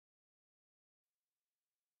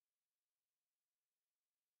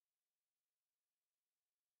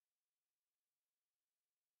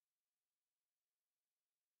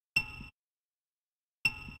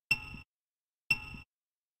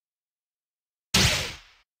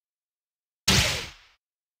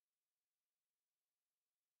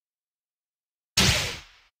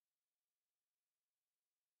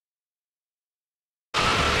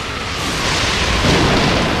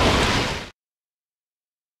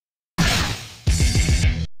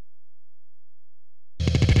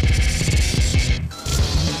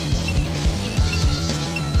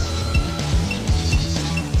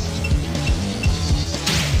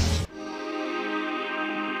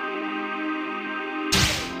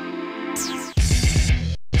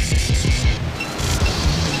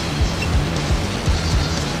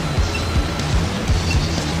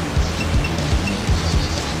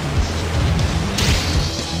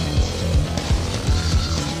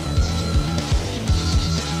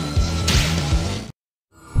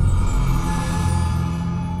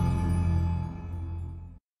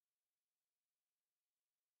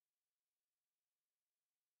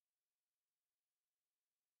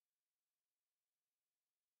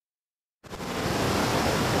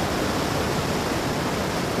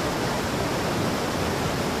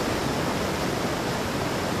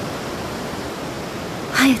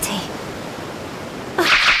Hayate.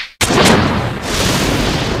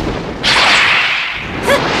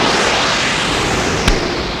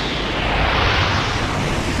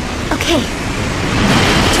 Okay.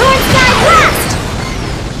 Torn Sky Blast!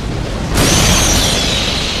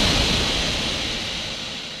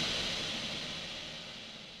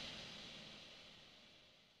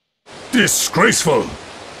 Disgraceful!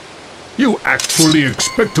 You actually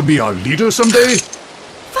expect to be our leader someday?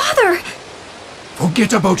 Father!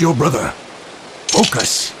 Forget about your brother.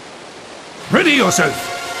 Focus. Ready yourself.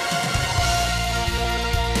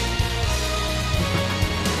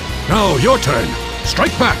 Now your turn.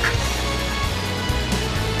 Strike back.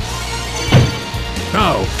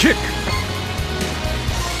 Now kick.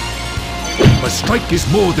 A strike is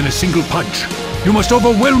more than a single punch. You must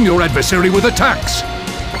overwhelm your adversary with attacks.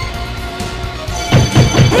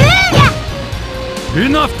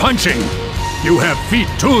 Enough punching. You have feet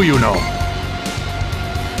too, you know.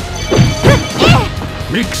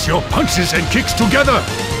 Mix your punches and kicks together.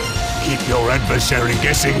 Keep your adversary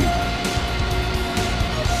guessing.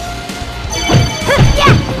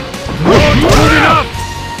 Not good enough!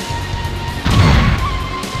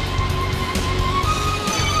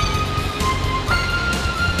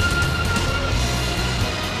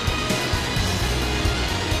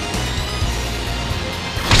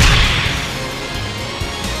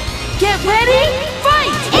 Get ready,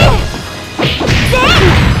 fight!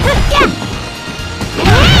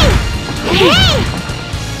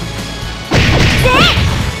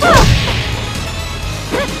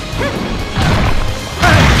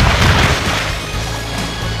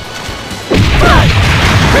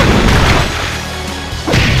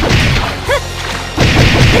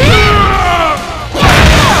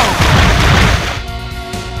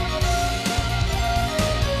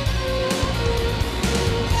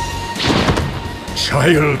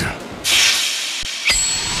 Child.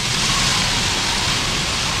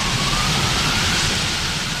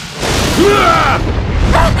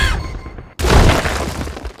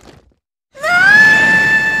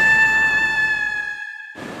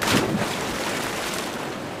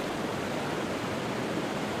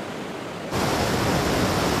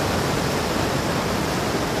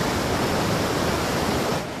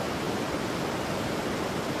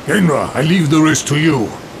 Genra, I leave the rest to you.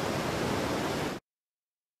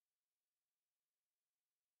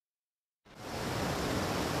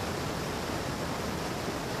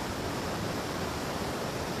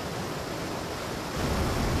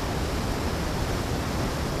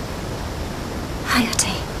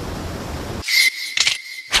 Hayate.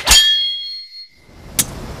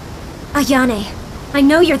 Ayane, I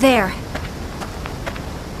know you're there.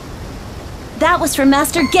 That was from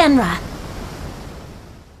Master Genra.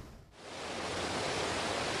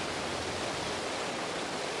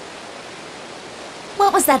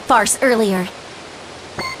 What was that farce earlier?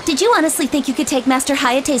 Did you honestly think you could take Master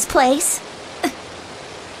Hayate's place?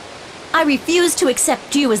 I refuse to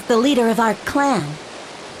accept you as the leader of our clan.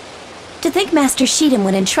 To think Master Shiden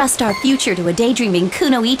would entrust our future to a daydreaming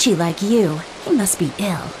kunoichi like you, he must be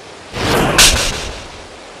ill.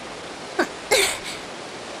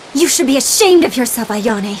 You should be ashamed of yourself,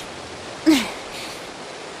 Ayane.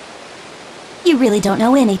 You really don't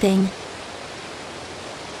know anything.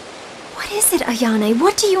 What is it, Ayane?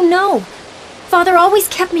 What do you know? Father always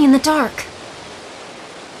kept me in the dark.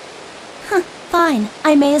 Huh, fine.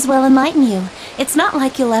 I may as well enlighten you. It's not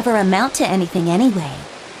like you'll ever amount to anything anyway.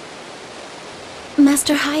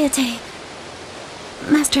 Master Hayate,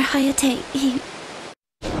 he...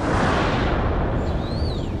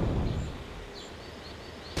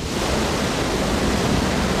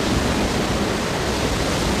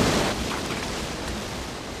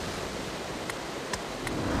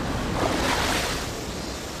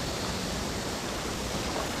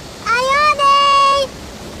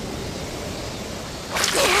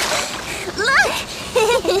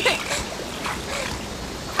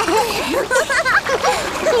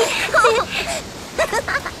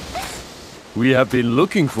 We have been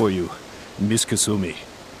looking for you, Miss Kasumi.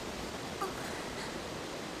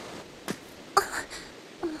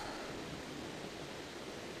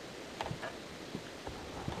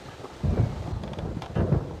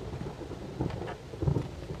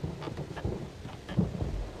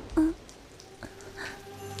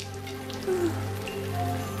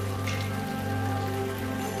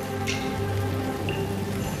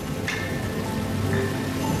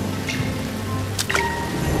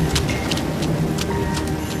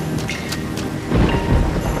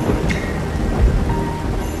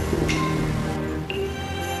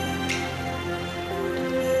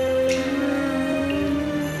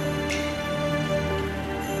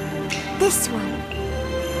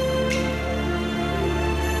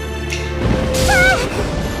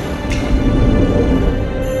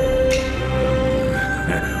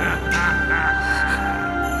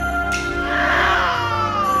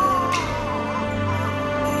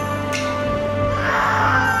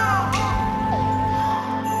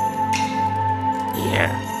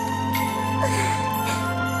 Yeah.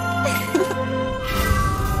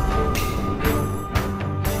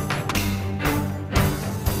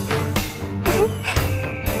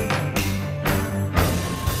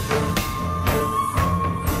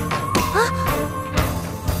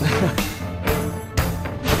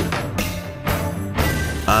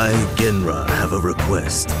 I, Genra, have a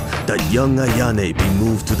request that young Ayane be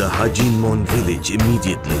moved to the Hajinmon village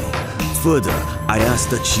immediately. Further, I ask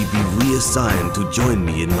that she be reassigned to join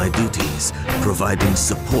me in my duties, providing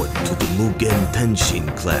support to the Mugen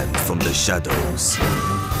Tenshin clan from the shadows.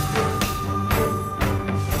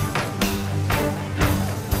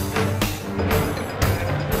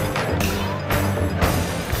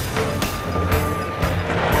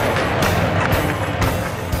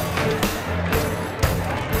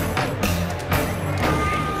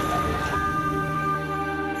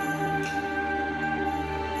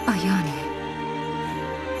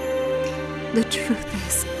 The truth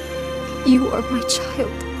is, you are my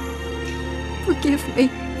child. Forgive me.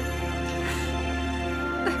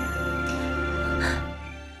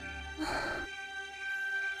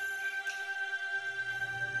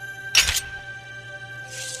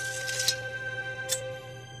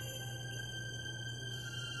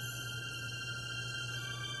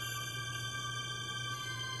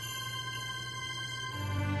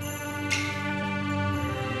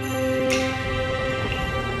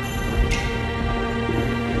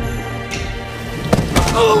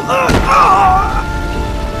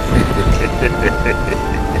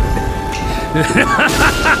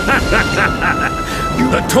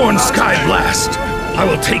 The torn sky blast! I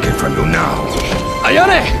will take it from you now.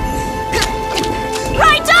 Ayane!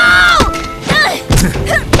 Raito!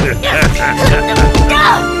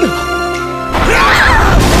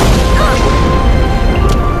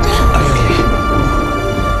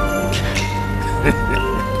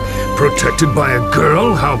 Protected by a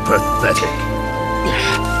girl? How pathetic.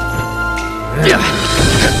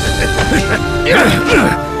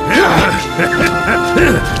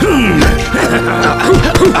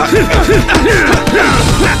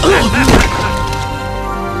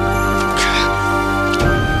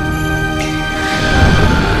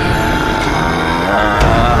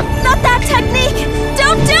 Not that technique!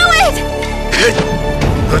 Don't do it!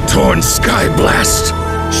 The torn sky blast!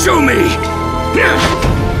 Show me!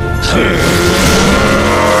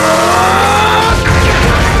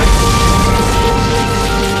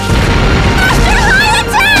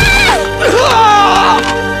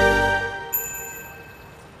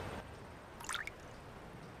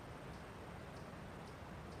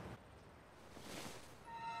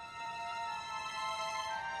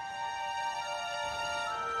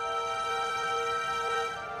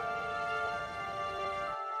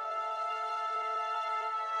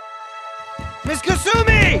 Miss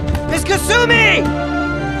Kasumi! Miss Kasumi!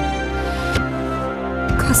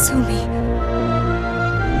 Kasumi.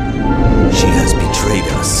 She has betrayed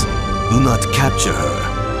us. Do not capture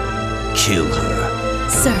her. Kill her.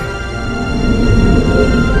 Sir.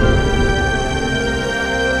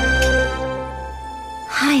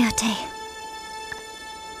 Hayate.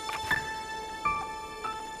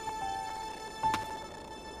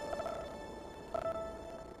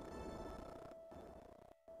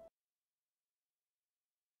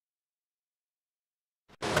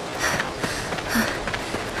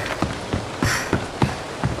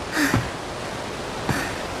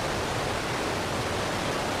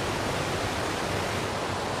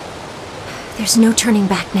 There's no turning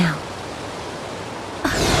back now.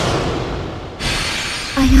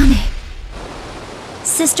 Ayane.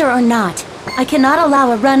 Sister or not, I cannot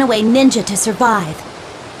allow a runaway ninja to survive.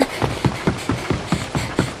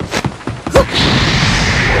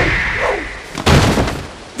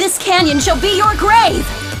 This canyon shall be your grave!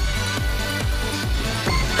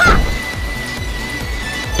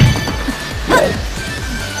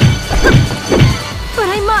 But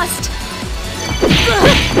I must!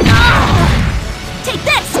 Take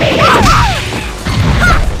this!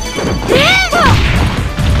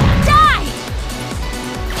 Die!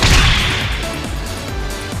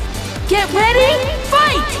 Get ready,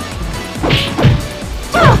 fight!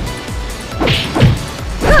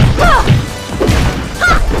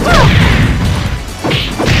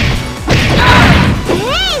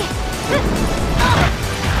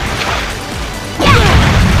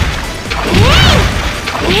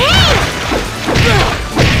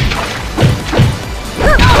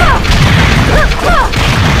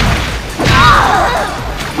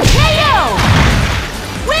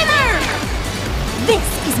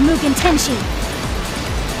 Mugen Tenshin!